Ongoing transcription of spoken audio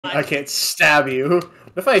I can't stab you.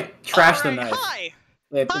 What if I trash the knife? Hi.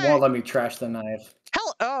 It won't let me trash the knife.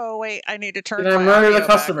 Hell. Oh wait, I need to turn. Can I my murder the audio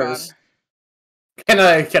customers? Can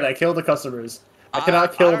I kill the customers? I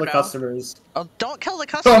cannot kill the customers. Oh, don't kill the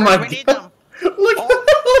customers. Oh my we need them. Look!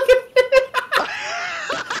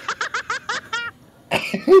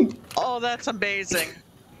 Oh, that's amazing.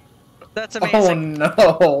 That's Oh amazing.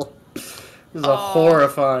 no! This is a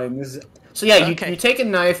horrifying. So yeah, you take a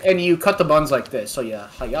knife and you cut the buns like this. So yeah,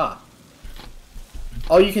 hiya.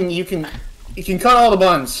 Oh, you can cut all the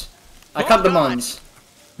buns. I cut the buns.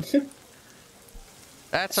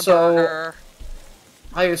 That's a burger.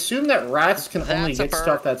 I assume that rats can only get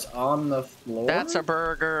stuff that's on the floor. That's a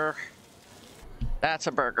burger. That's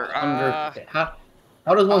a burger. How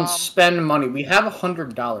does one spend money? We have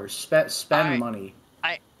 $100. Spend money.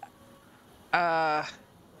 There's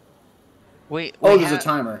a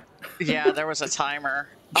timer. Yeah, there was a timer.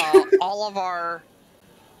 All of our.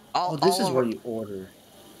 This is where you order.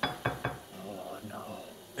 Oh no!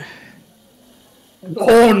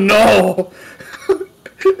 Oh no!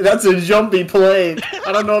 That's a jumpy plate.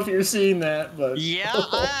 I don't know if you're seeing that, but yeah,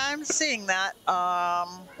 I'm seeing that.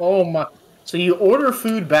 Oh my! So you order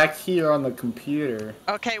food back here on the computer.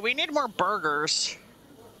 Okay, we need more burgers.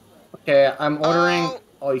 Okay, I'm ordering.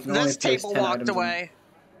 Oh, you can only place 10 items. This table walked away.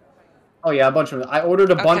 Oh yeah, a bunch of. I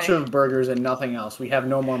ordered a bunch of burgers and nothing else. We have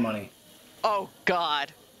no more money. Oh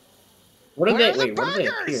God. What are they? Wait, what do they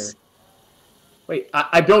appear? Wait,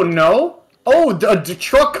 I don't know. Oh, the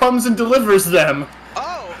truck comes and delivers them.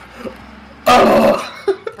 Oh. Oh.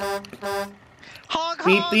 Honk,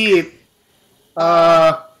 beep honk. beep.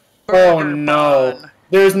 Oh no. Bun.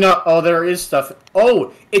 There's no. Oh, there is stuff.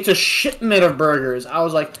 Oh, it's a shipment of burgers. I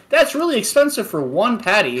was like, that's really expensive for one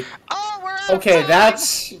patty. Oh, we're out of time.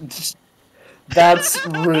 That's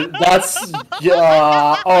oh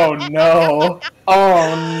no.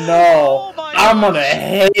 Oh no. Oh I'm gonna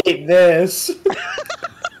hate this.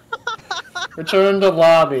 Return to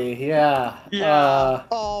lobby. Yeah.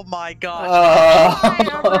 Oh my gosh.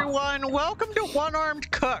 Hi everyone. Welcome to One Armed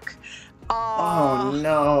Cook. Oh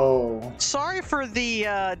no. Sorry for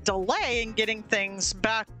the delay in getting things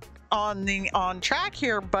back on track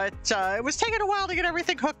here, but it was taking a while to get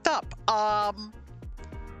everything hooked up.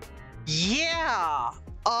 Yeah.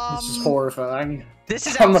 This is horrifying. This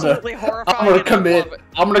is absolutely horrifying.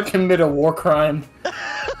 I'm gonna commit a war crime.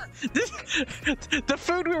 The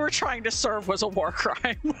food we were trying to serve was a war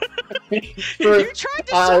crime. You tried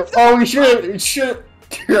to serve them. Oh, we should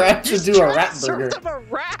actually do a rat burger. Serve them a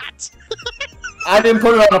rat. I didn't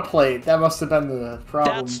put it on a plate. That must have been the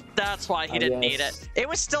problem. That's why he didn't eat it. It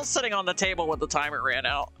was still sitting on the table when the timer ran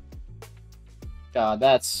out. God,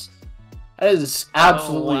 that is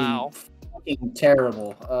absolutely fucking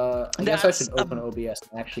terrible. I guess I should open OBS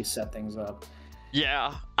and actually set things up.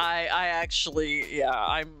 Yeah, I actually,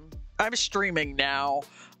 I'm streaming now,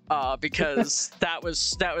 because that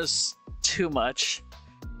was too much.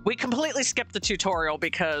 We completely skipped the tutorial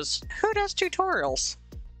because who does tutorials?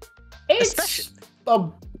 It's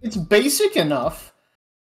basic enough.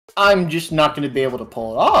 I'm just not going to be able to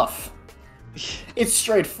pull it off. It's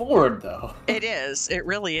straightforward, though. It is. It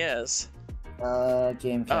really is.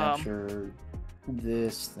 Game capture.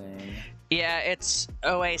 This thing. Yeah, it's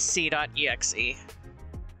oac.exe.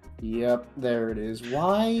 Yep, there it is.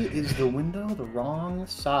 Why is the window the wrong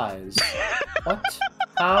size? What?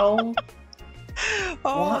 How?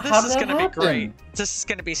 Oh, this is gonna be great. This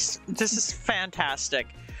is fantastic.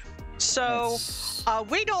 So,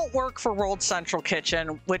 we don't work for World Central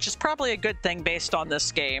Kitchen, which is probably a good thing based on this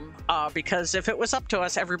game, because if it was up to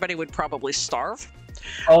us, everybody would probably starve.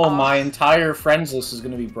 Oh, my entire friends list is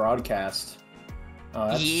going to be broadcast. Oh,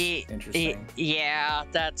 that's interesting. Yeah,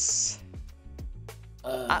 that's...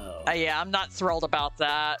 yeah, I'm not thrilled about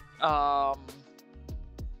that.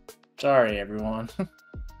 Sorry, everyone.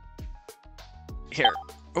 Here,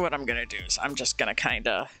 what I'm gonna do is I'm just gonna kind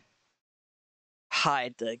of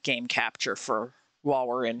hide the game capture for while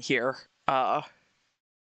we're in here.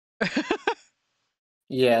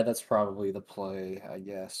 Yeah, that's probably the play, I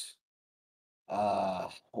guess.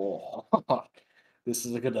 This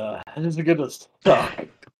is a good stuff.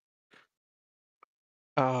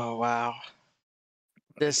 Oh wow.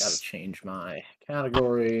 I gotta change my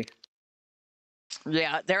category.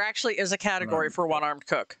 Yeah, there actually is a category for One Armed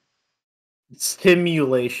Cook.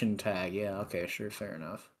 Simulation tag. Yeah, okay, sure, fair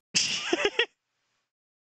enough.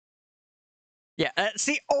 Yeah, it's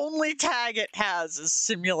the only tag it has is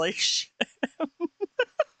simulation.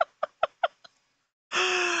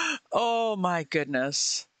 Oh my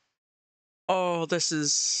goodness. Oh, this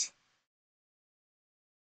is...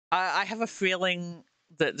 I have a feeling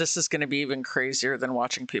that this is going to be even crazier than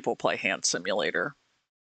watching people play Hand Simulator.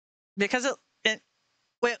 Because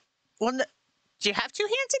wait, do you have two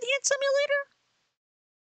hands in Hand Simulator?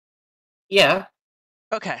 Yeah.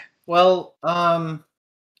 Okay. Well,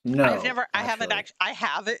 no. I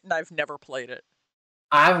have it, and I've never played it.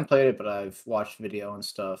 I haven't played it, but I've watched video and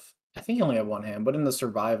stuff. I think you only have one hand, but in the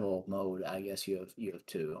survival mode, I guess you have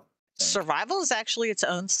two. Survival is actually its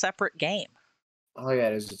own separate game. Oh yeah,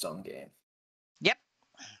 it is its own game. Yep.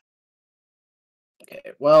 Okay.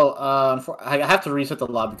 Well, I have to reset the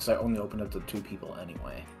lobby because I only opened up to 2 people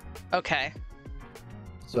anyway. Okay.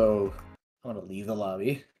 So I'm gonna leave the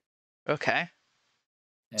lobby. Okay.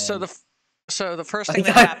 And so the first thing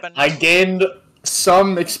that happened, I gained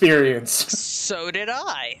some experience. So did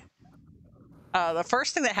I. The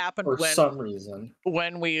first thing that happened for some reason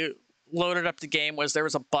when we loaded up the game was there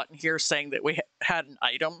was a button here saying that we had an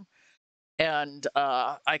item, and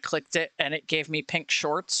I clicked it and it gave me pink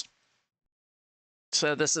shorts.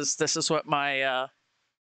 So this is what my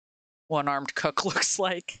one-armed cook looks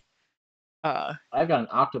like. I got an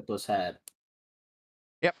octopus hat.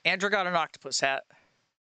 Yep, Andrew got an octopus hat.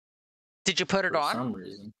 Did you put it on? For some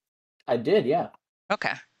reason. I did, yeah.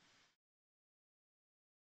 Okay.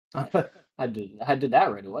 I did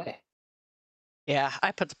that right away. Yeah,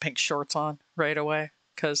 I put the pink shorts on right away,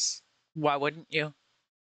 because why wouldn't you?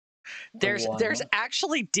 There's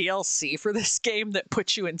actually DLC for this game that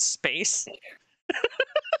puts you in space.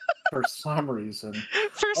 For some reason.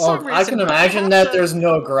 I can imagine that there's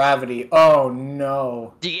no gravity. Oh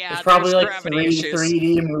no. Yeah, it's probably like gravity issues.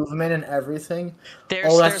 3D movement and everything.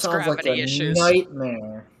 That sounds like a issues.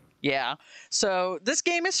 Nightmare. Yeah. So this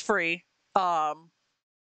game is free.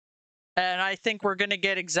 And I think we're gonna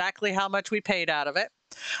get exactly how much we paid out of it.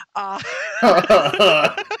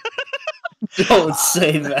 Don't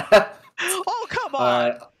say that. Oh, come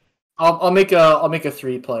on. I'll make a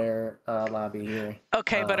 3-player lobby here.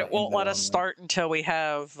 Okay, but it won't let us start until we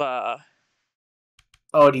have.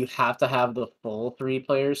 Oh, do you have to have the full 3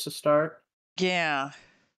 players to start? Yeah.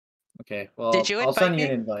 Okay. Well, did you I'll send you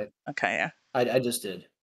an invite. Okay. Yeah. I just did.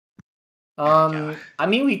 I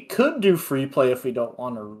mean, we could do free play if we don't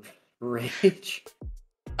want to rage.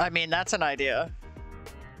 I mean, that's an idea.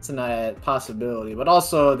 It's a possibility, but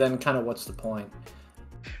also then kind of what's the point?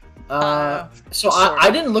 So I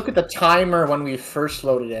didn't look at the timer when we first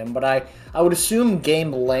loaded in, but I would assume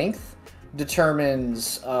game length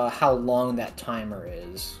determines how long that timer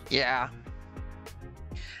is. Yeah.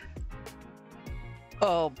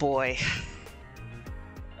 Oh boy.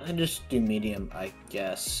 I just do medium, I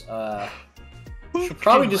guess. Should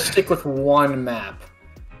probably just stick with one map.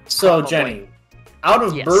 So probably. Jenny, out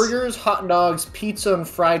of burgers, hot dogs, pizza, and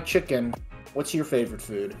fried chicken, what's your favorite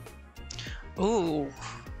food? Ooh.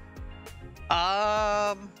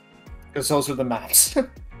 Because those are the maps.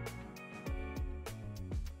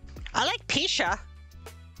 I like pizza.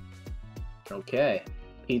 Okay,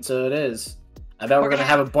 pizza it is. I bet we're gonna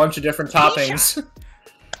have a bunch of different toppings.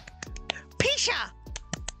 Pizza.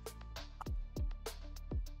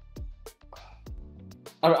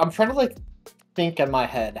 I'm trying to think in my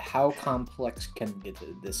head how complex can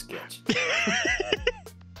this get.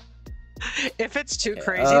 If it's too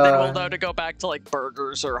crazy, then we'll know to go back to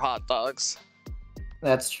burgers or hot dogs.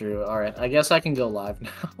 That's true. All right, I guess I can go live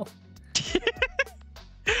now.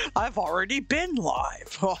 I've already been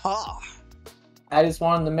live. I just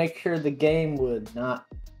wanted to make sure the game would not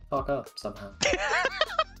fuck up somehow.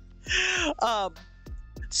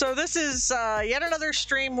 So this is yet another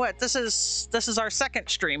stream. This is our second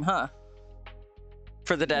stream, huh?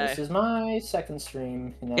 For the day. This is my second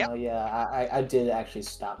stream. Yeah, I did actually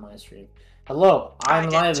stop my stream. Hello, I'm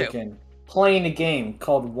live again, playing a game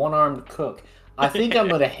called One-Armed Cook. I think I'm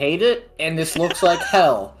gonna hate it, and this looks like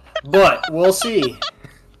hell, but we'll see.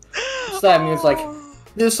 So that means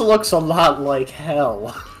this looks a lot like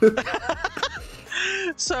hell.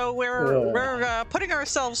 So we're putting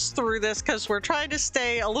ourselves through this because we're trying to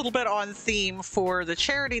stay a little bit on theme for the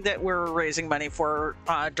charity that we're raising money for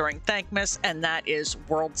during Thankmas, and that is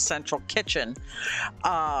World Central Kitchen.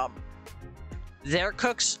 Their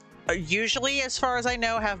cooks usually, as far as I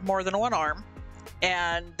know, have more than one arm,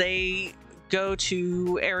 and they go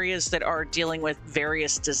to areas that are dealing with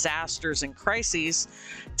various disasters and crises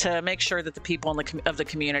to make sure that the people of the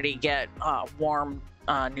community get warm,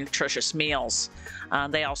 nutritious meals.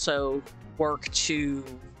 They also work to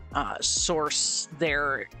source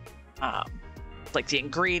their the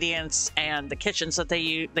ingredients and the kitchen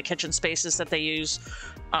spaces that they use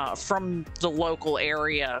from the local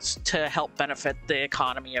areas to help benefit the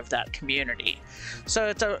economy of that community. So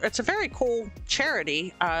it's a very cool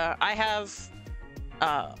charity. I have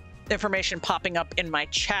information popping up in my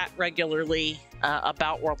chat regularly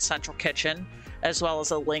about World Central Kitchen, as well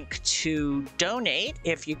as a link to donate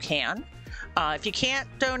if you can. If you can't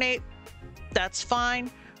donate, that's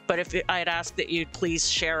fine. But I'd ask that you please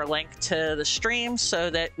share a link to the stream so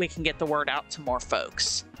that we can get the word out to more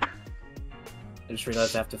folks. I just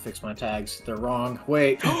realized I have to fix my tags. They're wrong.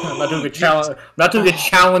 Wait, I'm not doing a challenge. I'm not doing a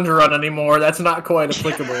challenge run anymore. That's not quite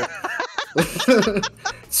applicable.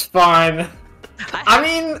 It's fine. I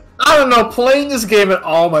mean, I don't know. Playing this game at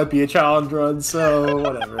all might be a challenge run, so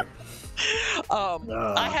whatever.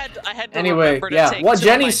 I had to anyway, remember to yeah. take What two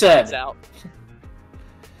Jenny of my said. tags out.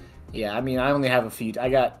 Yeah, I mean, I only have a few. I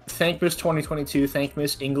got Thankmas 2022,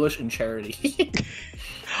 Thankmas English, and Charity.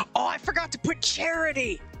 Oh, I forgot to put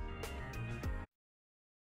Charity.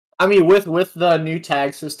 I mean, with the new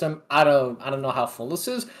tag system, I don't know how full this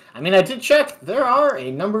is. I mean, I did check. There are a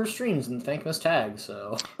number of streams in Thankmas tag,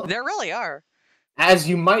 so There really are. As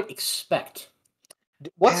you might expect.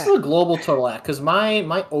 What's the global total at? Because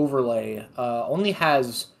my overlay only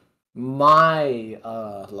has my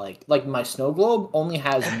like my snow globe only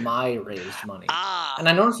has my raised money, and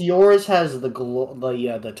I noticed yours has the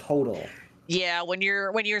total. Yeah, when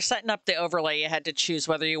you're setting up the overlay, you had to choose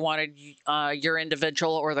whether you wanted your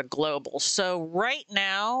individual or the global. So right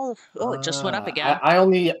now, it just went up again. I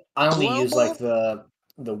only use like the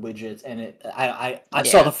widgets, and I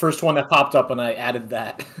saw the first one that popped up, and I added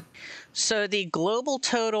that. So the global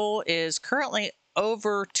total is currently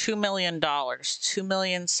over $2 million,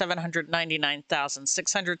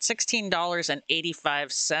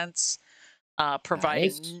 $2,799,616.85,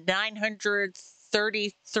 providing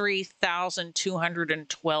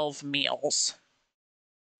 933,212 meals.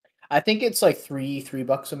 I think it's like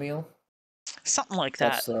 $3 a meal. Something like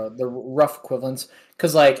that. That's the rough equivalence.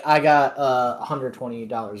 Because like I got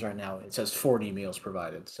 $120 right now. It says 40 meals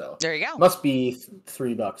provided. So there you go. Must be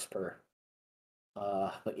 $3 per.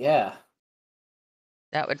 But yeah.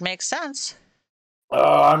 That would make sense.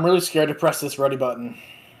 Oh, I'm really scared to press this ready button.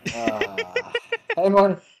 Am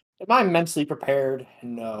I mentally prepared?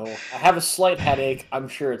 No. I have a slight headache. I'm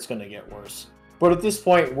sure it's going to get worse. But at this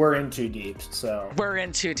point, we're in too deep, so... We're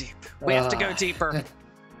in too deep. We have to go deeper.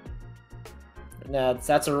 No,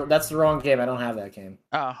 that's the wrong game. I don't have that game.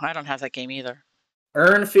 Oh, I don't have that game either.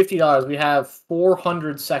 Earn $50. We have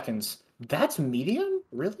 400 seconds. That's medium?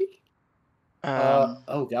 Really?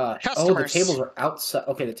 Oh gosh. Customers. Oh, the tables are outside.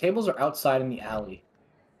 Okay, the tables are outside in the alley.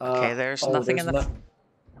 Okay, there's nothing in the...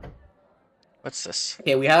 What's this?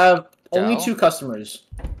 Okay, we have only 2 customers.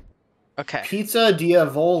 Okay. Pizza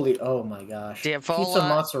Diavoli. Oh my gosh. Diavola. Pizza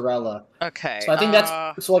mozzarella. Okay. So I think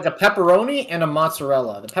that's like a pepperoni and a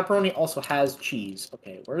mozzarella. The pepperoni also has cheese.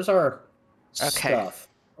 Okay, where's our stuff?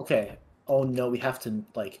 Okay. Oh no, we have to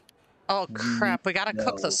like... Oh crap, we gotta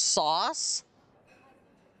cook the sauce?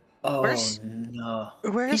 Oh no.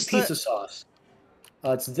 Where's pizza sauce?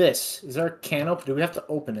 It's this. Is there a can opener? Do we have to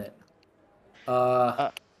open it?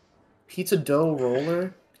 Pizza dough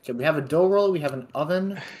roller. Okay, we have a dough roller. We have an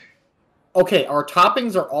oven. Okay, our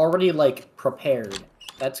toppings are already like prepared.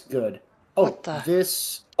 That's good. Oh,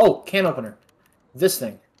 this. Oh, can opener. This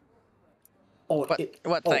thing. Oh,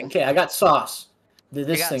 what thing? Okay, I got sauce.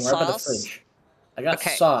 This thing right by the fridge. I got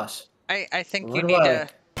sauce. I think you need to.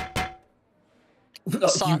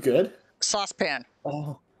 You good? Saucepan.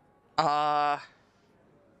 Oh.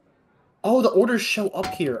 Oh, the orders show up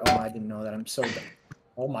here. Oh, I didn't know that. I'm so dumb.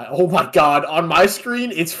 Oh my god. On my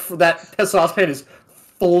screen, it's that saucepan is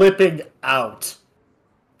flipping out.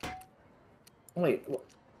 Wait.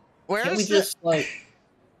 Where can't is we just like...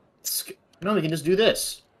 No, we can just do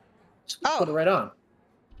this. Just put it right on.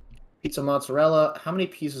 Pizza mozzarella. How many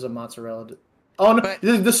pieces of mozzarella Oh no,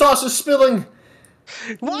 the sauce is spilling!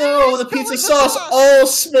 No, the pizza sauce all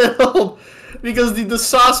spilled because the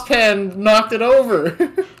saucepan knocked it over.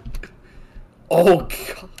 Oh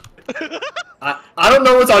god. I don't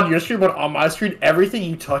know what's on your screen, but on my screen, everything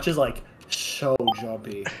you touch is like so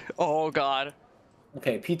jumpy. Oh god.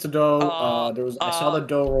 Okay, pizza dough. I saw the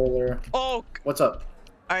dough roller. Oh, what's up?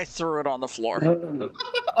 I threw it on the floor.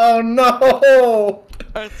 Oh no!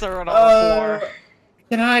 I threw it on the floor.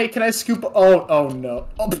 Can I scoop? Oh no!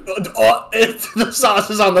 The sauce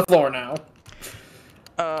is on the floor now.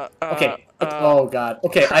 Okay. Oh god.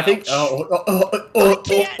 Okay, I think. I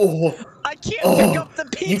can't pick up the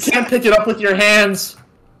pizza. You can't pick it up with your hands.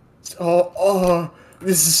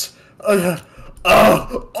 This is. Oh no!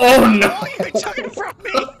 Oh, you took it from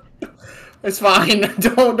me. It's fine.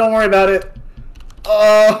 Don't worry about it.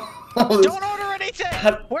 Don't order anything.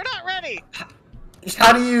 We're not ready.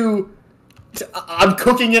 How do you? I'm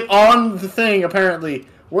cooking it on the thing. Apparently,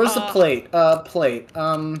 where's the plate? Plate.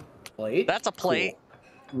 Plate. That's a plate.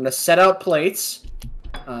 I'm gonna set out plates.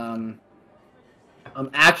 I'm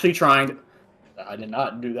actually trying. I did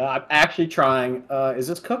not do that. I'm actually trying. Is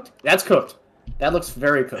this cooked? That's cooked. That looks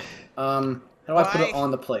very cooked. How do I put it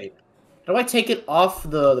on the plate? How do I take it off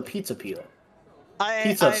the pizza peel?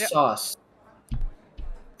 Pizza sauce.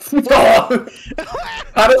 How do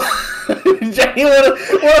Jenny? Look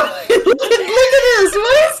at this!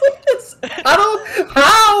 What is this? How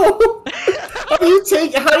do you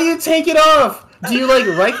take? How do you take it off? Do you like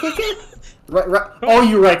right click it? Right. Oh,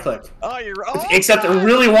 you right click. Oh, you're. Oh, except God. It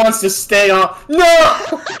really wants to stay on. No.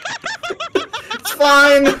 It's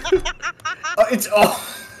fine. It's oh.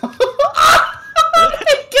 Oh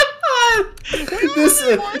my God! This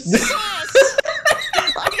is.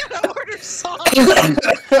 I'm gonna order sauce.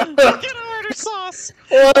 I'm gonna order sauce.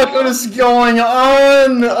 What is going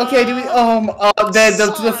on? Okay, do we?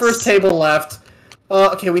 The first table left.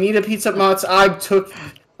 Okay, we need a pizza mozz.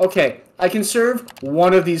 Okay, I can serve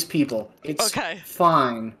one of these people. It's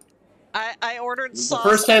fine. I ordered sauce. The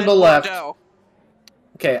first table left.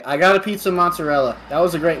 Okay, I got a pizza mozzarella. That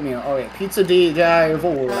was a great meal. Okay, pizza di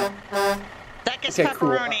Diavolo. That gets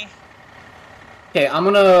pepperoni. Cool. Okay, I'm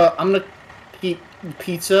gonna keep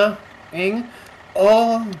pizza-ing.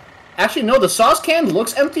 Oh, actually no, the sauce can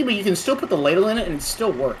looks empty, but you can still put the ladle in it and it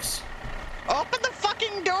still works. Open the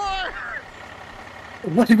fucking door!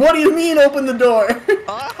 What do you mean open the door?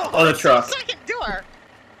 Oh, the truck. There's a second door.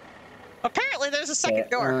 Apparently there's a second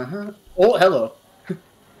door. Oh, hello.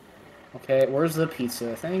 Okay, where's the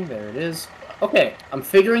pizza thing? There it is. Okay, I'm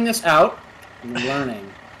figuring this out. I'm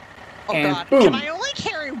learning. Oh and God, boom. Can I only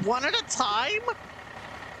carry one at a time?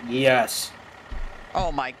 Yes.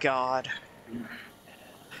 Oh my God. You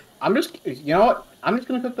know what? I'm just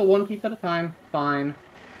gonna cook the one piece at a time. Fine.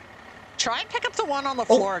 Try and pick up the one on the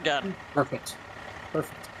floor again. Perfect.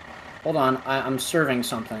 Hold on, I'm serving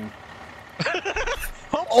something.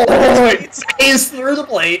 Oh, it is through the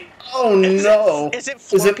plate. Oh no. Is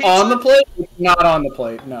it on the plate? It's not on the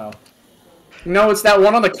plate, no. No, it's that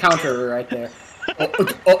one on the counter right there.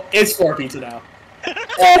 It's floor pizza now.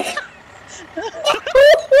 What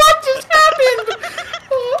just happened?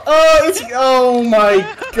 Oh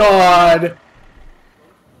my God.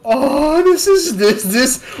 Oh, this.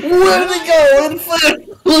 Where did it go? It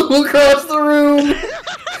flew across the room.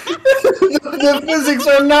 The physics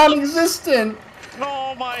are non-existent.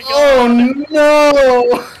 Oh my God. Oh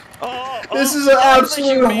no. This is an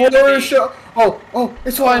absolute horror show. Oh,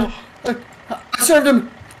 it's fine. I served him.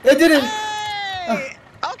 I did it. Hey!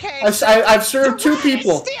 Okay. I've served two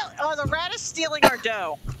people. The rat is stealing our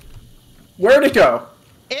dough. Where'd it go?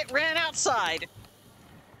 It ran outside.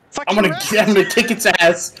 I'm gonna kick its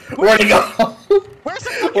ass. Where'd it go? Where's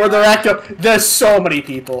the Where'd the rat go? There's so many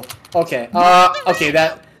people. Okay. Okay.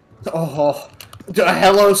 That. Oh.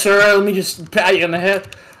 Hello, sir. Let me just pat you on the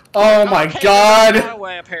head. Oh my God. That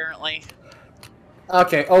way, apparently.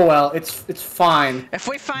 Okay. Oh well. It's fine. If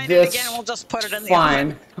we find it again, we'll just put it in the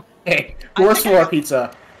oven. Okay. Where's floor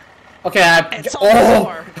pizza? Okay. It's on the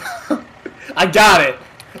floor. I got it.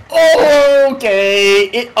 Okay.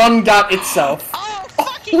 It ungot itself. Oh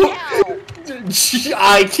fucking hell!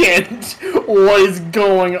 I can't. What is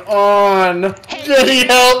going on? Hey, Jenny,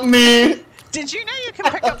 help me! Did you know you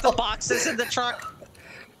can pick up the boxes in the truck?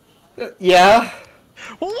 Yeah.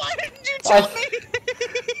 Why didn't you tell me?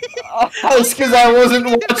 It's because I wasn't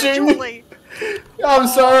watching. I'm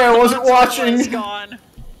sorry, I wasn't watching. Gone.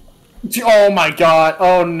 Oh my God!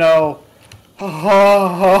 Oh no!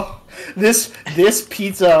 Oh, this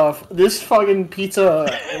fucking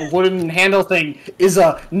pizza wooden handle thing is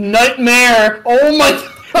a nightmare. Oh my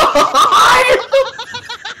God!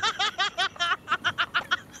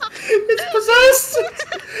 It's possessed.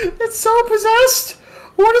 It's so possessed.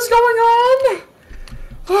 What is going on?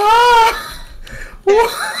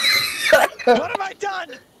 What have I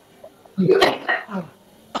done?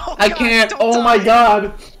 I can't. Oh my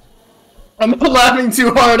God. I'm laughing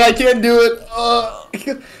too hard. I can't do it.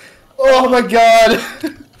 Oh my God.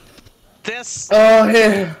 This. Oh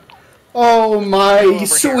yeah. Oh my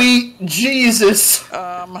sweet Jesus.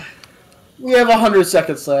 We have 100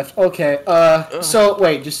 seconds left. Okay. So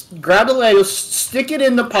wait, just grab the ladle, stick it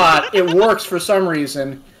in the pot. It works for some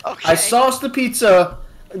reason. Okay. I sauce the pizza.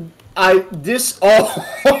 You gotta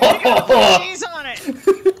put cheese on it.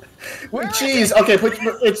 Cheese. Okay,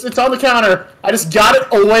 it's on the counter. I just got it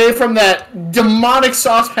away from that demonic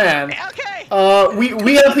saucepan. Okay.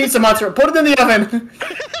 We have pizza mozzarella. Put it in the oven.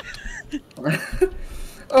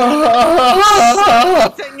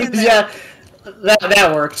 Yeah,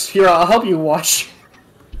 that works. Here, I'll help you watch.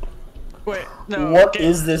 Wait, no. What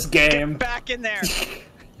is this game? Get back in there.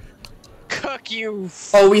 cook, you.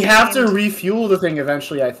 Oh, we have to refuel the thing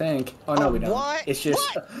eventually, I think. Oh no, we don't. What? It's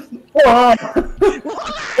just. What?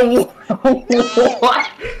 What?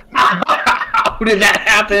 How did that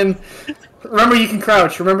happen? Remember, you can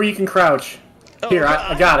crouch. Here,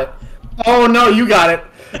 I got it. Oh no, you got it.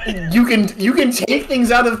 You can take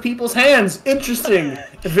things out of people's hands. Interesting.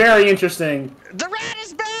 Very interesting. The rat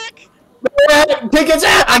is back. The rat, take its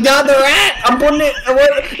hat. I got the rat. I'm putting it.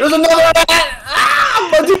 There's another rat. Ah,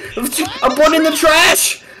 I'm putting it in the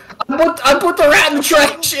trash. I put the rat in the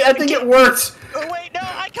trash. I think it worked. Oh wait, no,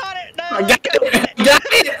 I caught it. No, I got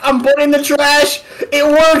it. I'm putting it in the trash. It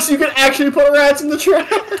works. You can actually put rats in the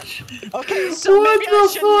trash. Okay, so maybe I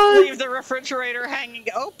shouldn't leave the refrigerator hanging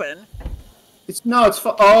open.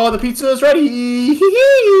 Oh, the pizza is ready.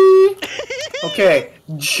 Okay,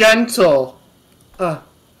 gentle.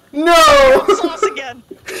 No. Sauce again.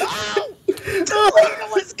 Oh, the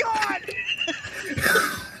ladle is gone.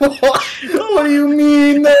 What do you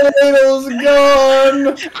mean the ladle's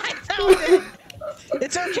gone? I found it.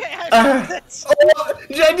 It's okay. I found it. Oh,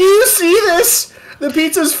 do you see this? The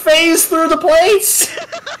pizza's phased through the plates.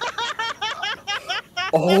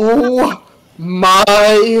 Oh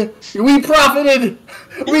my! We profited.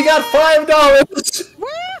 We got $5.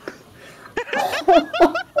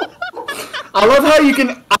 I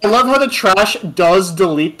love how the trash does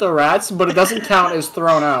delete the rats, but it doesn't count as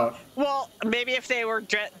thrown out. Well, maybe if they were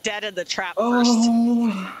dead in the trap first.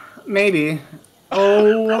 Oh, maybe.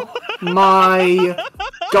 Oh my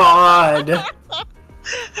god.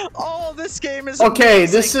 Oh, this game is okay.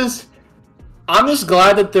 amazing. I'm just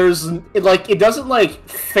glad that it doesn't like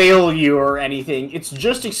fail you or anything. It's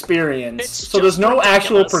just experience. So there's no ridiculous.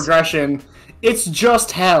 Actual progression. It's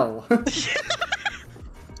just hell.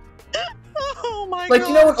 Oh my god. Like,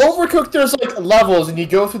 you know, in Overcooked there's like levels and you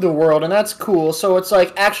go through the world and that's cool. So it's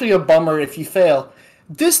like actually a bummer if you fail.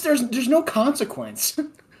 There's no consequence.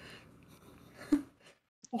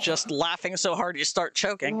 Just laughing so hard you start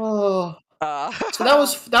choking. Oh. So that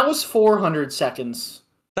was 400 seconds.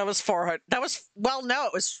 That was 400. No,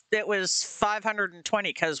 it was 520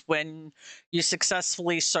 because when you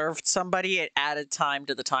successfully served somebody, it added time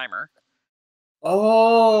to the timer.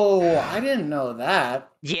 Oh, I didn't know that.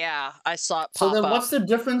 Yeah, I saw it pop So then, up. what's the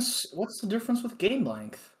difference? What's the difference with game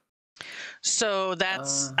length? So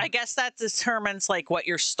that's, I guess that determines like what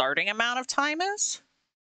your starting amount of time is.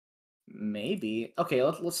 Maybe. Okay,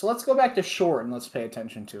 let's go back to short and let's pay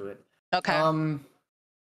attention to it. Okay.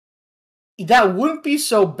 That wouldn't be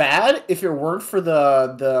so bad if it weren't for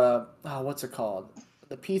the what's it called?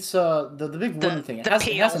 The pizza, the big wooden thing. It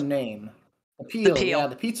has a name. The peel. Yeah,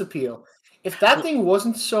 the pizza peel. If that thing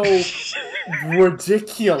wasn't so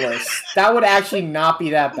ridiculous, that would actually not be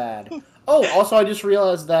that bad. Oh, also I just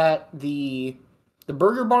realized that the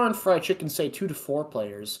burger bar and fried chicken say 2 to 4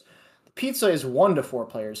 players. The pizza is 1 to 4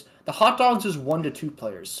 players. The hot dogs is 1 to 2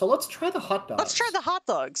 players. So let's try the hot dogs. Let's try the hot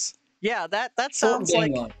dogs. Yeah, that sounds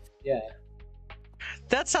like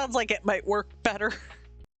that sounds like it might work better.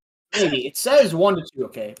 Maybe it says 1 to 2.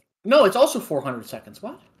 Okay, no, it's also 400 seconds.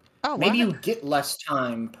 What? Oh, maybe you get less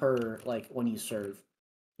time per when you serve.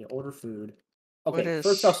 You order food. Okay,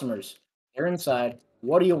 first customers. They're inside.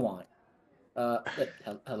 What do you want?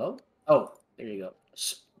 Hello? Oh, there you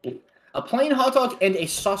go. A plain hot dog and a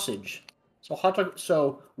sausage. So hot dog.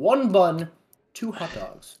 So 1 bun, 2 hot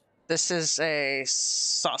dogs. This is a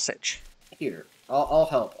sausage. Here, I'll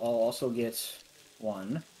help. I'll also get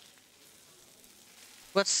 1.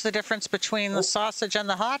 What's the difference between the sausage and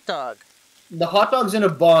the hot dog? The hot dog's in a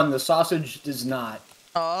bun. The sausage does not.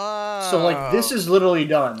 Oh. So this is literally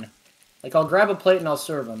done. I'll grab a plate and I'll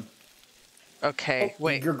serve them. Okay,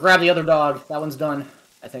 wait. Grab the other dog. That one's done,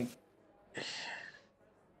 I think.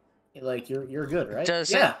 You're good, right?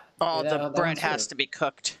 Does it? Oh, the bread has to be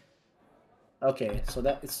cooked. Okay, so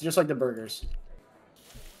it's just like the burgers.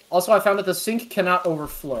 Also, I found that the sink cannot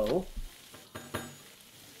overflow.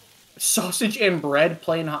 Sausage and bread,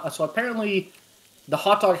 plain hot. So apparently, the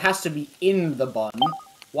hot dog has to be in the bun,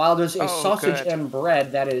 while there's a sausage and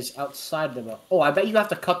bread that is outside the bun. Oh, I bet you have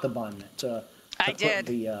to cut the bun to put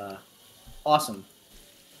the. Awesome.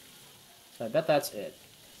 So I bet that's it.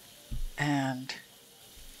 And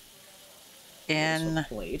in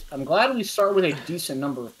plate. I'm glad we start with a decent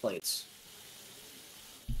number of plates.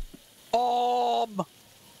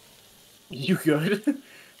 You good?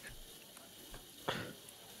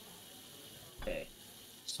 Okay.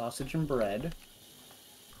 Sausage and bread.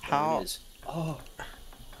 How? There it is. Oh,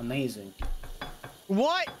 amazing.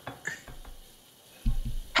 What?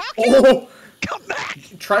 How can come back?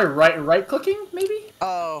 Try right clicking, maybe?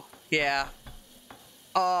 Oh, yeah.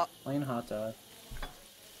 Plain hot dog.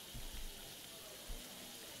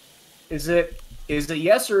 Is it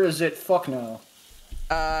yes or is it fuck no?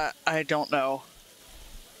 I don't know.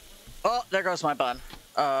 Oh, there goes my bun.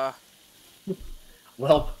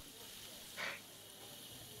 Well.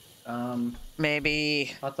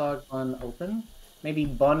 Maybe hot dog bun open? Maybe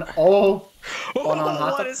bun. Oh, bun on hot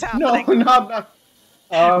dog. What is happening? No, not.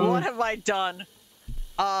 What have I done?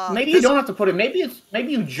 Maybe you don't have to put it.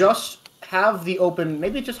 Maybe you just have the open.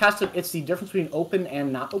 Maybe it just has to. It's the difference between open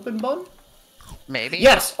and not open bun. Maybe.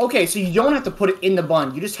 Yes. Okay. So you don't have to put it in the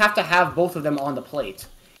bun. You just have to have both of them on the plate.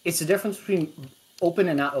 It's the difference between open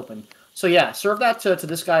and not open. So yeah, serve that to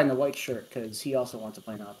this guy in the white shirt because he also wants a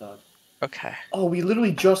plain hot dog. Okay. Oh, we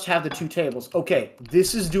literally just have the 2 tables. Okay,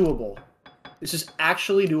 this is doable. This is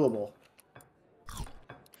actually doable.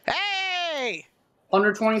 Hey!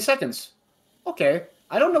 Under 20 seconds. Okay.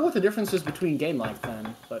 I don't know what the difference is between game length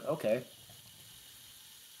then, but okay.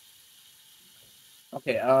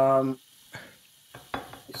 Okay,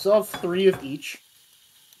 we still have 3 of each.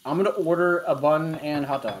 I'm gonna order a bun and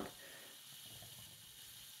hot dog.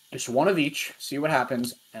 Just 1 of each, see what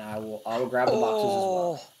happens, and I will grab the boxes as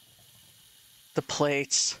well. The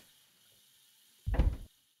plates. The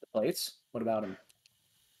plates? What about them?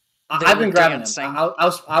 I've been grabbing dancing. them.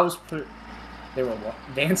 I was put. They were what?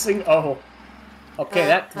 Dancing? Oh. Okay,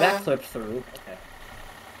 that clipped through. Okay.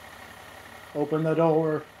 Open the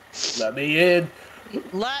door. Let me in.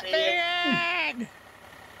 Let me in.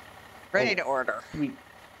 Ready to order.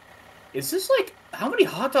 Is this like how many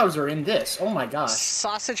hot dogs are in this? Oh my gosh.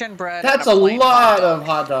 Sausage and bread. That's and a lot of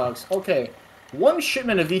hot dogs. Okay. 1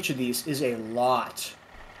 shipment of each of these is a lot.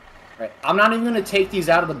 Right. I'm not even going to take these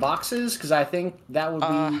out of the boxes because I think that would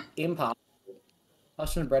be impossible.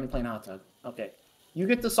 Sausage and bread and plain hot dog. Okay. You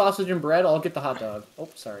get the sausage and bread, I'll get the hot dog. Oh,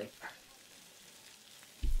 sorry.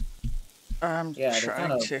 Yeah, they're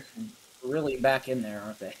kind of really back in there,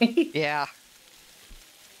 aren't they? Yeah.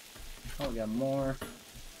 Oh, we got more.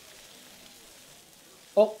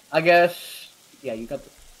 Oh, I guess... Yeah, you got the...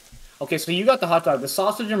 Okay, so you got the hot dog. The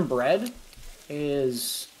sausage and bread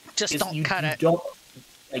is... Just don't cut it.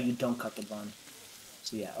 You don't cut the bun.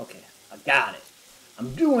 So yeah, okay. I got it.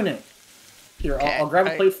 I'm doing it. Here, okay, I'll grab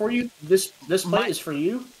a plate for you. This plate is for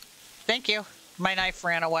you. Thank you. My knife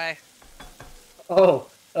ran away. Oh,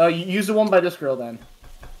 use the one by this girl then.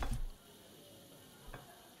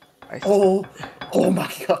 Oh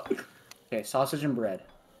my god. Okay, sausage and bread.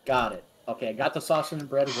 Got it. Okay, I got the sausage and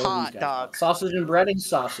bread. Hot dog. Sausage and bread and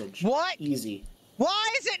sausage. What? Easy. Why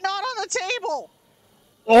is it not on the table?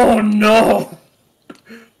 Oh no!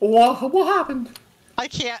 What happened? I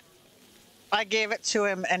can't. I gave it to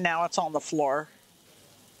him and now it's on the floor.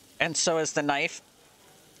 And so is the knife.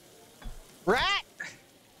 Rat!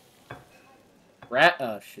 Rat?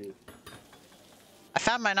 Oh, shoot. I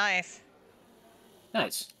found my knife.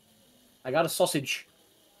 Nice. I got a sausage.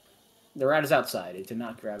 The rat is outside. It did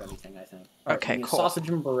not grab anything, I think. All okay, right, cool. Sausage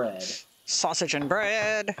and bread. Sausage and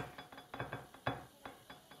bread.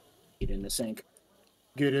 Get in the sink.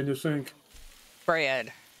 Get in the sink.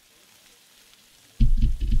 Bread.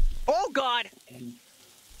 Oh God! And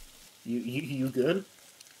you good?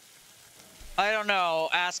 I don't know.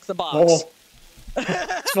 Ask the box. Oh,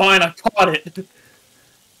 it's fine. I caught it.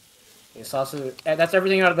 Okay, sausage. That's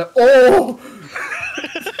everything out of the. Oh.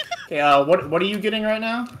 Okay. What are you getting right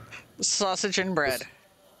now? Sausage and bread.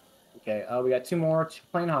 Okay. We got 2 more. 2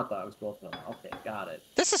 plain hot dogs, both of them. Okay, got it.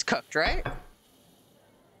 This is cooked, right?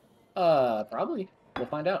 Probably. We'll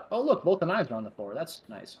find out. Oh, look, both the knives are on the floor. That's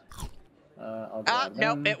nice. I'll grab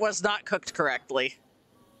them. Nope, it was not cooked correctly.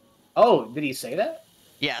 Oh, did he say that?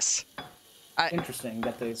 Yes. Interesting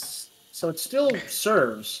that they... So it still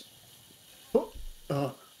serves.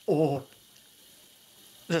 Oh.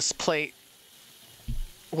 This plate.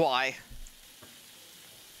 Why?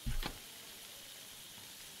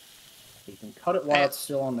 You can cut it while it's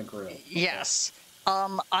still on the grill. Okay. Yes.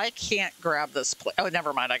 I can't grab this plate. Oh,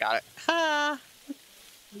 never mind. I got it.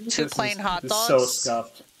 2 plain hot dogs. So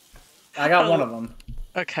scuffed. I got 1 of them.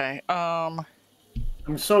 Okay. I'm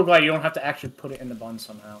so glad you don't have to actually put it in the bun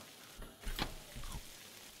somehow.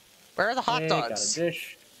 Where are the hot dogs? Got a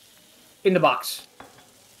dish. In the box.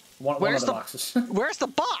 One of the boxes. Where's the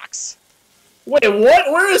box? Wait,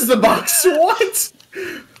 what? Where is the box? What?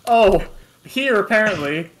 Oh, here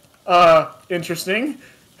apparently. Interesting.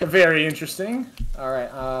 Very interesting. All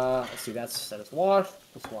right. Let's see. That is washed.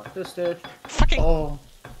 Let's wash this dish. Fucking. Oh.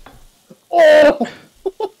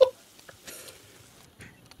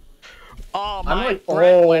 Oh my! I'm like,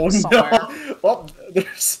 bread went somewhere. No! Well,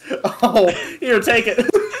 there's. Oh, here, take it.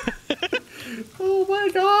 Oh my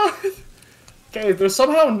god! Okay, they're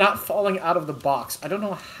somehow not falling out of the box. I don't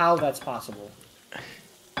know how that's possible.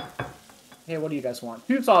 Hey, what do you guys want?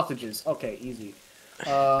 2 sausages. Okay, easy.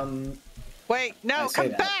 Wait, no, come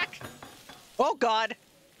back! Oh God!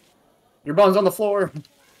 Your bone's on the floor.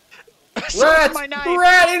 So Rat! my knife.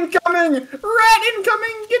 Rat incoming! Rat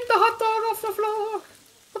incoming! Get the hot dog off the floor!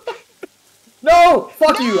 No!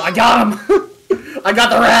 Fuck you! I got him! I got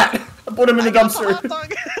the rat! I put him in the dumpster.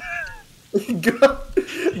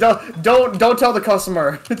 Don't tell the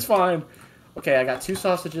customer. It's fine. Okay, I got 2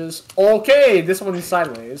 sausages. Okay, this one's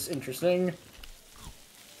sideways. Interesting.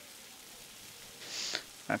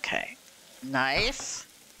 Okay. Knife.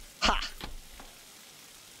 Ha!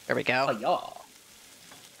 There we go. Oh,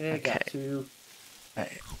 yeah. Okay, Okay. got 2.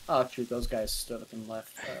 Right. Oh, shoot, those guys stood up and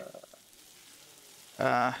left.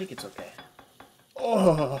 I think it's okay.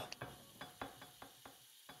 Oh!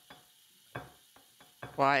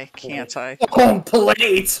 Why can't I? Oh,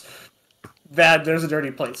 plate! There's a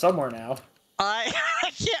dirty plate somewhere now. I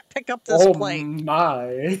can't pick up this plate. Oh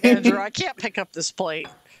my. Andrew, I can't pick up this plate.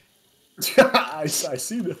 I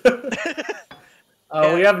see that.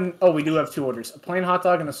 We do have 2 orders. A plain hot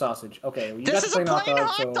dog and a sausage. Okay, well, you got This the is a plain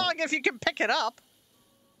hot dog if you can pick it up.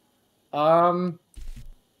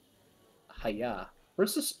 Hiya.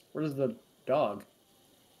 Where's the dog?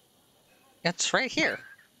 It's right here.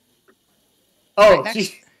 Oh, Right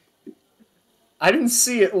gee. I didn't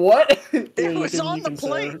see it. What? It was on the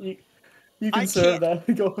plate. You can serve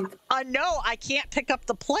that. Go. No, I can't pick up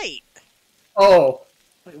the plate. Oh.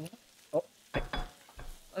 Wait, what? Oh.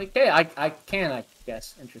 Okay, I can, I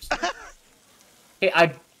guess. Interesting.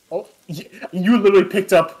 Hey, oh, you literally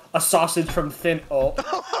picked up a sausage from thin... Oh,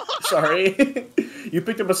 sorry. You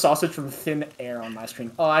picked up a sausage from thin air on my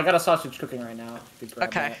screen. Oh, I got a sausage cooking right now.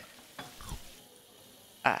 Okay.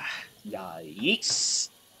 Yikes.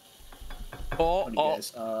 Oh,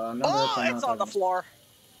 it's on the floor.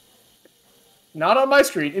 Not on my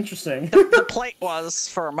screen. Interesting. The plate was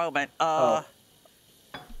for a moment. There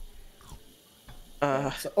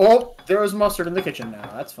was mustard in the kitchen now.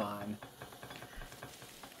 That's fine.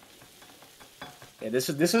 Yeah, this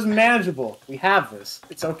is manageable. We have this.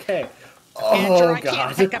 It's okay. Oh, Andrew, I God.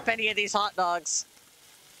 can't pick up any of these hot dogs.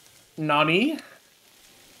 Nani?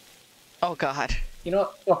 Oh, God. You know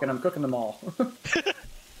what? Fuck it, I'm cooking them all.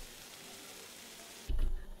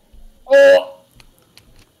 Oh!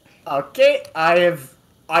 Okay,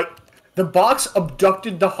 the box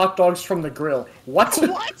abducted the hot dogs from the grill. What?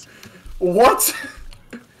 What? What?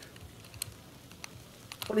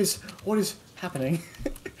 What is happening?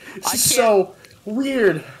 It's so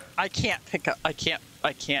weird. I can't pick up. I can't.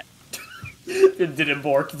 Did it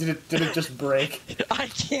bork? Did it just break? I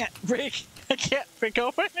can't break. I can't pick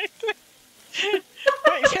up anything.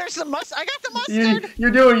 Wait, here's the mustard. I got the mustard.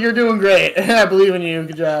 You're doing great. I believe in you.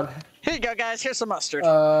 Good job. Here you go, guys. Here's some mustard.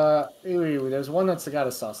 There's one that's got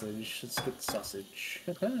a sausage. Let's get the sausage.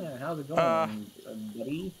 How's it going,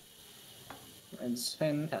 buddy? It's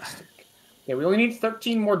fantastic. Okay, we only need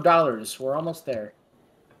 $13 more. We're almost there.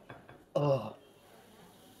 Oh.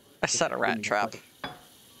 I set a rat trap.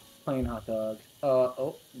 Plain hot dog.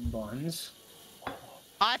 Buns.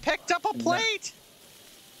 I picked up a plate.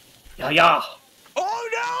 Yeah.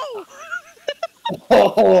 Oh no!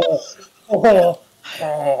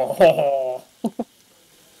 Oh. Okay,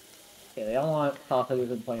 they all want sausages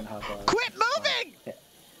and plain hot dogs. Quit moving! Okay.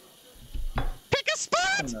 Pick a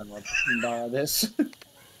spot! I'm gonna borrow this. Pick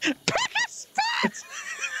a spot!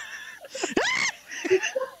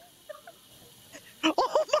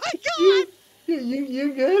 Oh my God!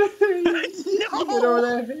 You good? No! You good over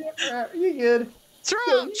there? You good? Throw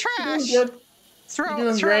out trash! You good? Throw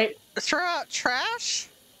You're doing great. Throw out trash?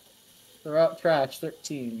 Throw out trash,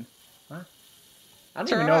 13. Huh? I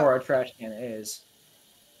don't even know where our trash can is.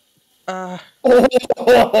 Oh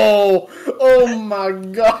my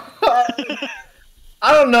God!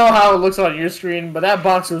 I don't know how it looks on your screen, but that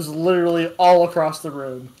box was literally all across the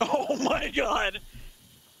room. Oh my God!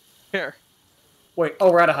 Here. Wait,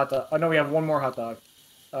 we're out of hot dog. Oh no, we have one more hot dog.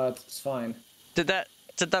 It's fine. Did that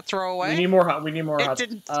throw away? We need more hot.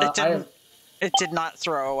 It did not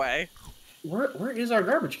throw away. Where is our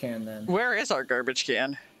garbage can then? Where is our garbage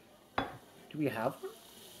can? Do we have one?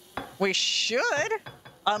 We should,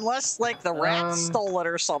 unless like the rat stole it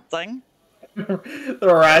or something. The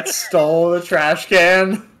rat stole the trash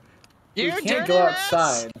can. You we can't go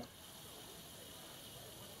outside.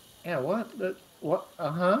 Yeah, what? What?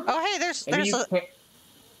 Oh, hey, there's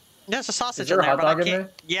a sausage is there in there, a hot dog but I can't. in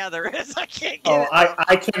there? Yeah, there is. I can't get it.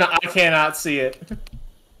 I cannot see it.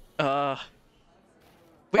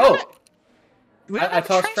 We don't I have a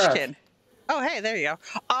tossed trash. can. Oh, hey, there you go.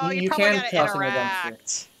 Oh, you can probably gotta toss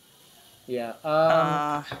interact. Yeah.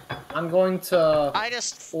 I'm going to I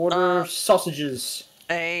just order sausages.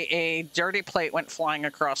 A dirty plate went flying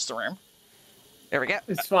across the room. There we go.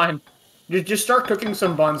 It's fine. You just start cooking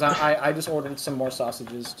some buns. I just ordered some more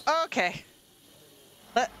sausages. Okay.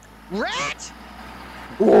 Rat!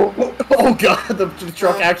 Oh god, the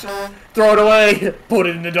truck actually... Throw it away! Put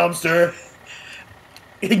it in the dumpster!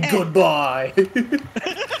 Goodbye!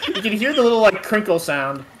 You can hear the little, like, crinkle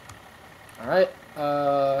sound. Alright,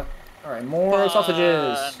 alright, more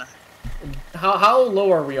sausages. How low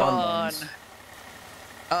are we on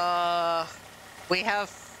buns? We have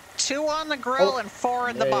 2 on the grill and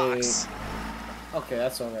 4 in the box. Okay,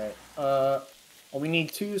 that's alright. Well, we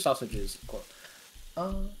need 2 sausages.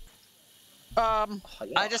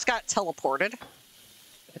 I just got teleported.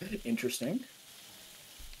 Interesting.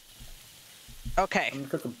 Okay. I'm gonna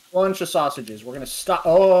cook a bunch of sausages. We're gonna stop.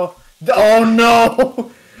 Oh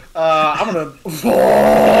no! I'm gonna.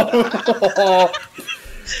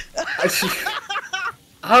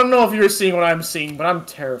 I don't know if you're seeing what I'm seeing, but I'm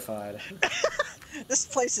terrified. This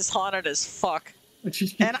place is haunted as fuck.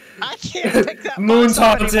 And I can't pick that Moon's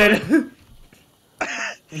haunted!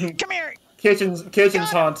 Come here!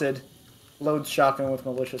 Kitchen's haunted. Loads shotgun with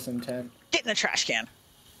malicious intent. Get in the trash can.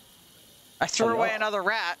 I threw away another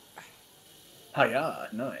rat. Hiya,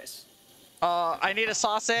 nice. I need a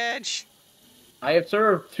sausage. I have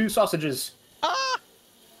served 2 sausages.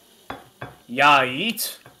 Ya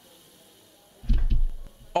eat.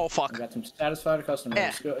 Oh fuck. We got some satisfied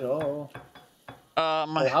customers. Good. Oh.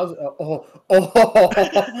 How's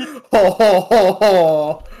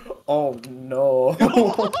oh no.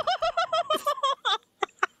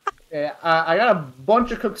 Yeah, I got a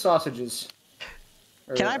bunch of cooked sausages.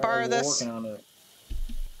 Can I borrow this? Working on it.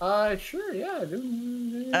 Sure, yeah.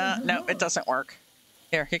 No, it doesn't work.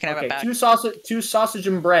 Here, you can have it back. 2 sausage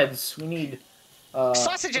and breads. We need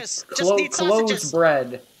sausages. Just need sausages. Closed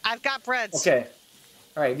bread. I've got breads. Okay.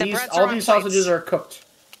 All right. All these sausages are cooked.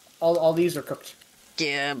 All these are cooked.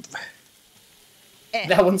 Give.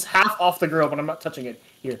 That one's half off the grill, but I'm not touching it.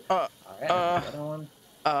 Here. All right. Another one.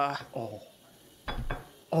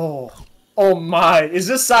 Oh my! Is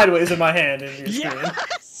this sideways in my hand in your screen?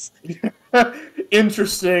 Yes.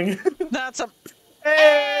 Interesting. That's a.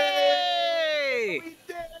 Hey!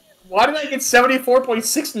 Why did I get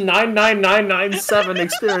 74.699997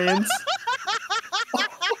 experience?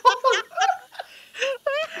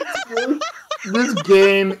 This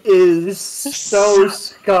game is so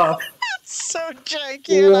scuffed. So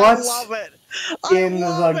janky, and I love it.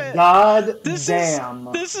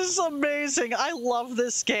 This is amazing. I love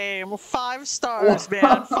this game. 5 stars,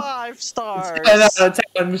 man. 5 stars. 10 out of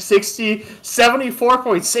 10.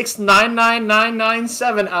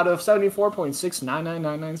 74.699997 out of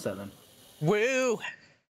 74.699997. Woo.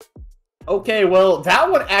 Okay, well, that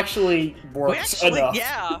one actually worked enough.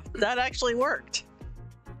 Yeah, that actually worked.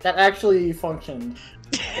 That actually functioned.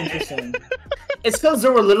 Interesting. It's because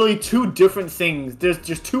there were literally 2 different things. There's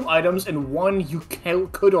just 2 items, and one you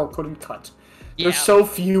could or couldn't cut. There's so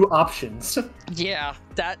few options. Yeah,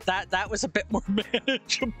 that was a bit more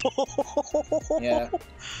manageable. Yeah.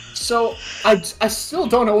 So I still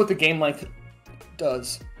don't know what the game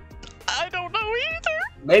does. I don't know either.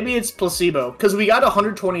 Maybe it's placebo, because we got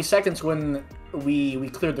 120 seconds when we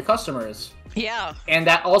cleared the customers. Yeah. And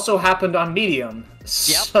that also happened on medium. Yep.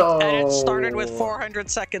 So... And it started with 400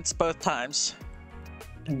 seconds both times.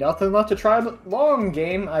 Nothing left to try but long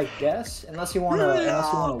game, I guess. Unless you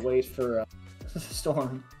wanna wait for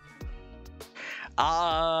Storm.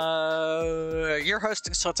 You're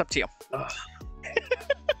hosting, so it's up to you.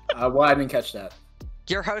 Well, I didn't catch that.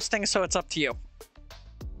 You're hosting, so it's up to you.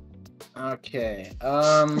 Okay.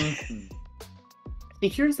 See,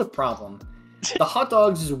 here's the problem. The hot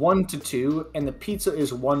dogs is 1 to 2, and the pizza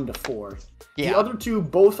is 1 to 4. Yeah. The other 2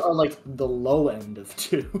 both are like the low end of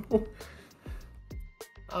 2.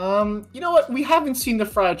 You know what? We haven't seen the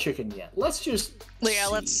fried chicken yet. Let's just see.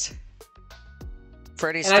 Let's.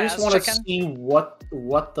 Freddy's and I just want to chicken? see what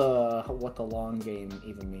the long game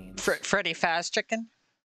even means. Freddy Fast Chicken.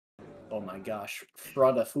 Oh my gosh,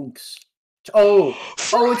 Frada Funks. Oh,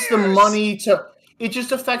 it's the money to. It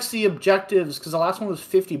just affects the objectives because the last one was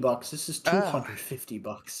 $50. This is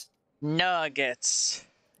 $250. Nuggets.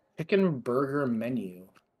 Chicken burger menu.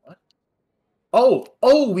 What? Oh,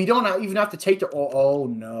 we don't even have to take the. Oh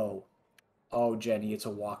no. Oh, Jenny, it's a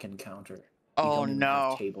walk-in counter. Oh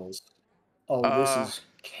no. Tables. Oh, this is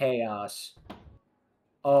chaos.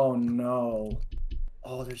 Oh no.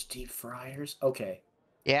 Oh, there's deep fryers. Okay.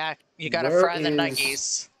 Yeah, you gotta fry the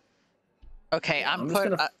nuggies. Okay, I'm just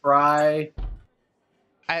gonna fry.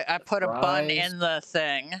 I put a bun in the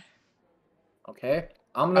thing. Okay.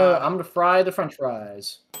 I'm gonna fry the French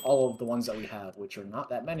fries. All of the ones that we have, which are not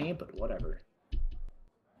that many, but whatever.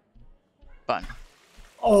 Bun.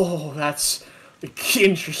 Oh, that's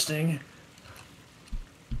interesting.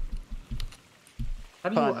 How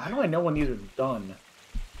do I know when these are done?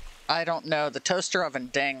 I don't know. The toaster oven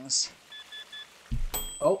dings.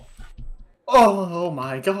 Oh. Oh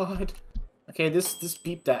my god. Okay, this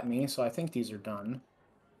beeped at me, so I think these are done.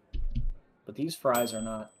 But these fries are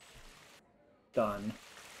not done.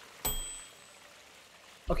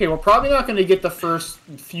 Okay, we're probably not going to get the first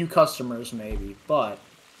few customers, maybe, but...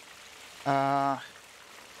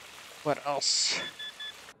 What else?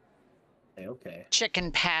 Okay.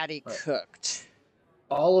 Chicken patty cooked.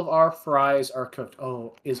 All of our fries are cooked.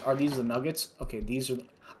 Oh, are these the nuggets? Okay, these are...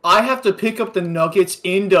 I have to pick up the nuggets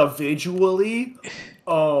individually?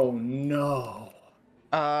 Oh, no.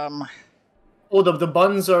 Oh, the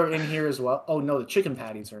buns are in here as well. Oh, no, the chicken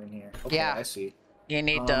patties are in here. Okay, yeah. I see. You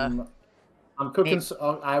need to... I'm cooking...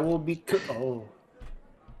 I will be Oh.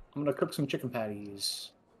 I'm gonna cook some chicken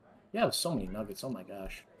patties. Yeah, so many nuggets. Oh, my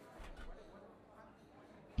gosh.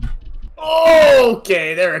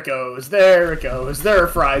 Okay, there it goes. There it goes. There are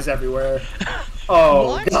fries everywhere. Oh,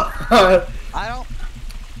 what? God. I don't...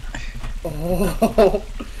 Oh.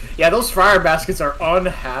 Yeah, those fryer baskets are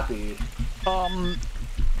unhappy. Oh,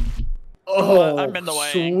 I'm in the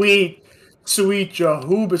way. Sweet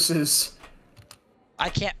Jehoobas's. I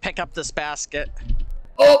can't pick up this basket.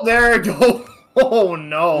 Oh, there it goes. Oh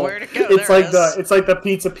no. Where'd it go? It's like the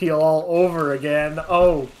pizza peel all over again.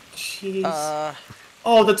 Oh, jeez.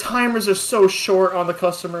 Oh, the timers are so short on the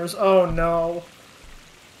customers. Oh no.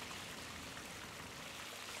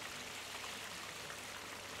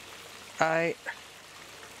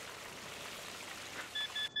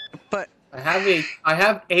 But I have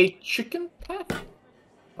a chicken patty.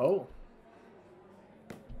 Oh.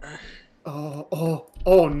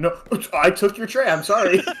 Oh no! I took your tray. I'm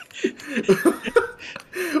sorry.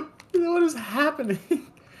 What is happening?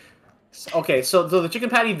 Okay, so the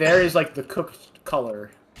chicken patty there is like the cooked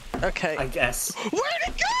color. Okay. I guess. Where'd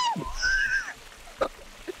it go?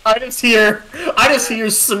 I just hear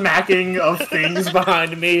smacking of things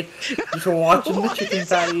behind me. Just watching the chicken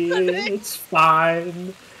patty. Happening? It's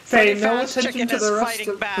fine. Pay no attention to the rest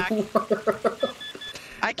of the world.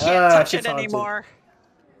 I can't touch it anymore.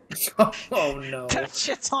 Oh no!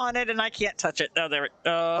 Shit's on it, and I can't touch it. Oh, there.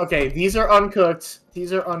 Okay, these are uncooked.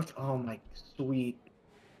 These are Oh my sweet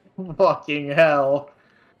fucking hell!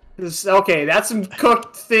 Okay, that's some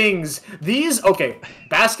cooked things. These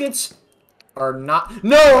baskets are not.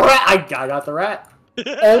 No rat! I got the rat.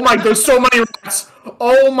 Oh my! There's so many rats.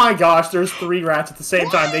 Oh my gosh! There's 3 rats at the same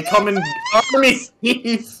time. They come in armies.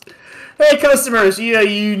 Hey customers, yeah,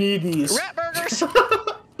 you need these. Rat burgers.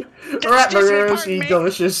 Rat burgers, eat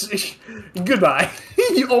delicious. Goodbye.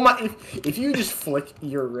 Oh my! If you just flick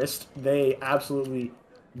your wrist, they absolutely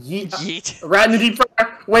yeet. Rat in the deep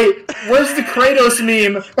fryer. Wait, where's the Kratos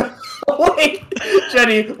meme? Wait,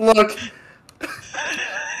 Jenny, look.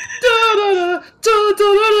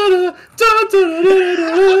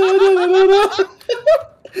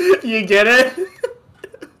 You get it?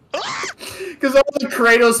 Because all the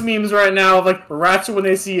Kratos memes right now, like rats when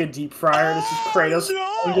they see a deep fryer, this is Kratos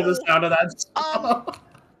into the sound of that stuff.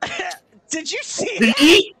 Did you see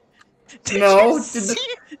it? No. Did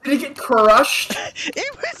it get crushed?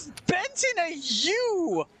 It was bent in a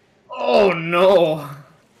U. Oh no.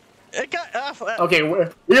 It got okay,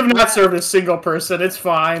 we have not served a single person. It's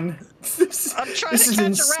fine. This is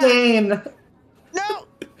insane. No,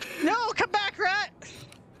 come back, rat.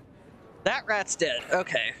 That rat's dead.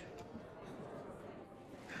 Okay.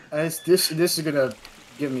 This is gonna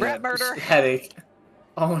give me rat murder headache.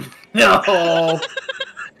 Oh no.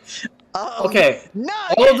 Okay.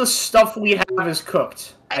 All of the stuff we have is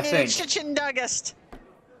cooked. I think. Chicken nuggets.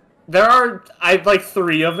 There are like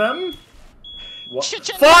 3 of them. What?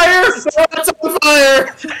 Fire! It's on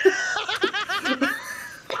fire!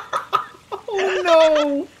 Oh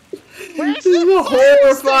no! This is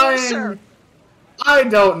horrifying. I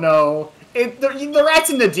don't know. The rat's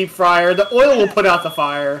in the deep fryer. The oil will put out the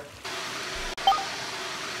fire.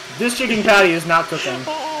 This chicken patty is not cooking.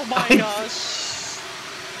 Oh my gosh.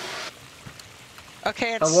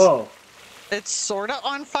 Okay, hello. It's sorta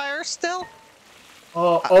on fire still.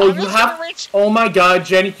 Oh, you have. Oh my God,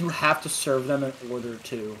 Jenny, you have to serve them in order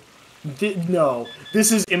to. No,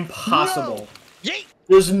 this is impossible. No. Yeet.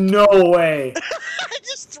 There's no way. I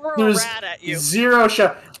just threw a rat at you. 0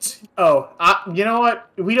 shot. Oh, you know what?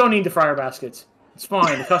 We don't need the fryer baskets. It's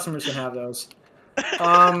fine. The customers can have those.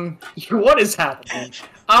 What is happening?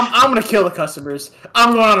 I'm gonna kill the customers.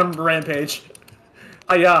 I'm going on a rampage.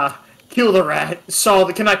 Kill the rat.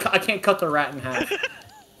 I can't cut the rat in half.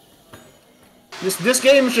 This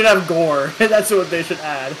game should have gore. That's what they should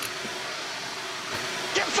add.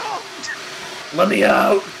 Let me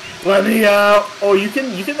out! Let me out! Oh, you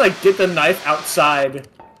can like get the knife outside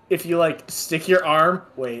if you like stick your arm.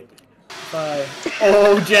 Wait. Bye.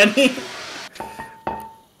 Oh, Jenny.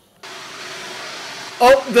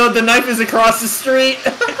 Oh, the knife is across the street.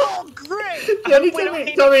 Oh, great! Jenny,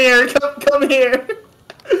 come here. Come here.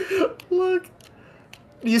 Look.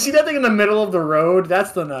 Do you see that thing in the middle of the road?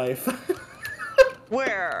 That's the knife.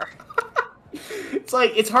 Where? It's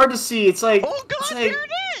like, it's hard to see. It's like... Oh, God, like, there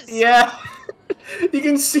it is! Yeah. You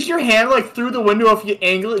can see your hand, like, through the window if you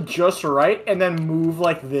angle it just right, and then move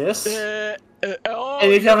like this. Oh,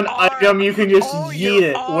 and if you have an item, you can just yeet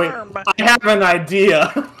it. Arm. Wait, I have an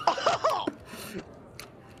idea.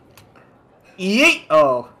 Yeet!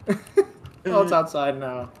 Oh. Oh, it's outside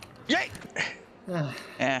now. Yeet!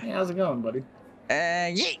 Hey, how's it going, buddy?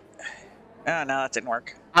 Yeet! Oh, no, that didn't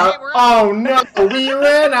work. Oh, no, we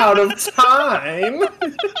ran out of time!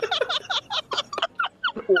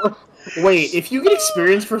 Wait, if you get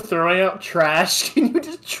experience for throwing out trash, can you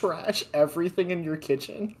just trash everything in your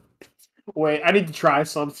kitchen? Wait, I need to try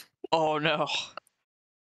something. Oh, no.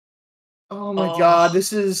 Oh my god,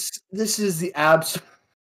 this is the absolute...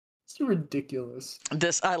 It's ridiculous.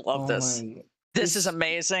 I love this. This is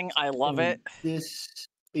amazing. I love it. This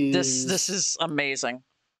is amazing.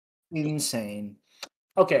 Insane.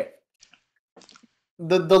 Okay.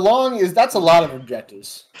 The long is... That's a lot of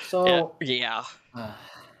objectives. So... Yeah.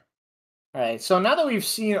 Alright, so now that we've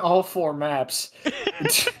seen all 4 maps,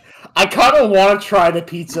 I kind of want to try the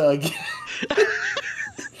pizza again.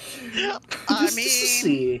 Just to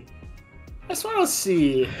see. I just want to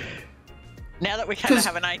see. Now that we kind of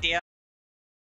have an idea.